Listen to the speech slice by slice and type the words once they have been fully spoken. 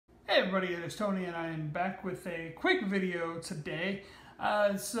Hey everybody, it is Tony and I am back with a quick video today.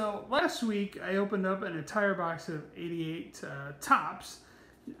 So last week I opened up an entire box of 88 Topps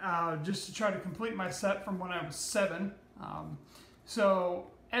just to try to complete my set from when I was 7. So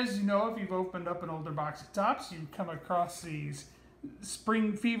as you know, if you've opened up an older box of Topps, you come across these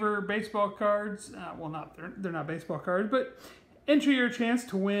Spring Fever baseball cards. Well, they're not baseball cards, but enter your chance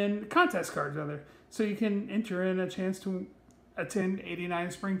to win contest cards rather. So you can enter in a chance to attend 89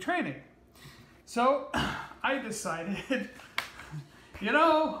 spring training. So I decided, you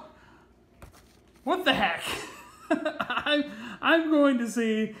know, what the heck? I'm going to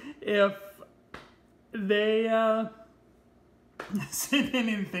see if they send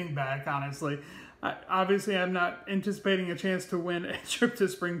anything back, honestly. Obviously, I'm not anticipating a chance to win a trip to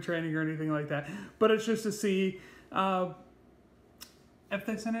spring training or anything like that, but it's just to see if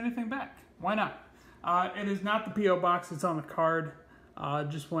they send anything back. Why not? It is not the P.O. box that's on the card.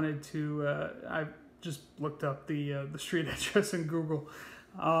 Just wanted to, I just looked up the street address in Google.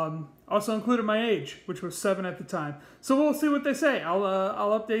 Also included my age, which was 7 at the time. So we'll see what they say.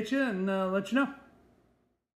 I'll update you and let you know.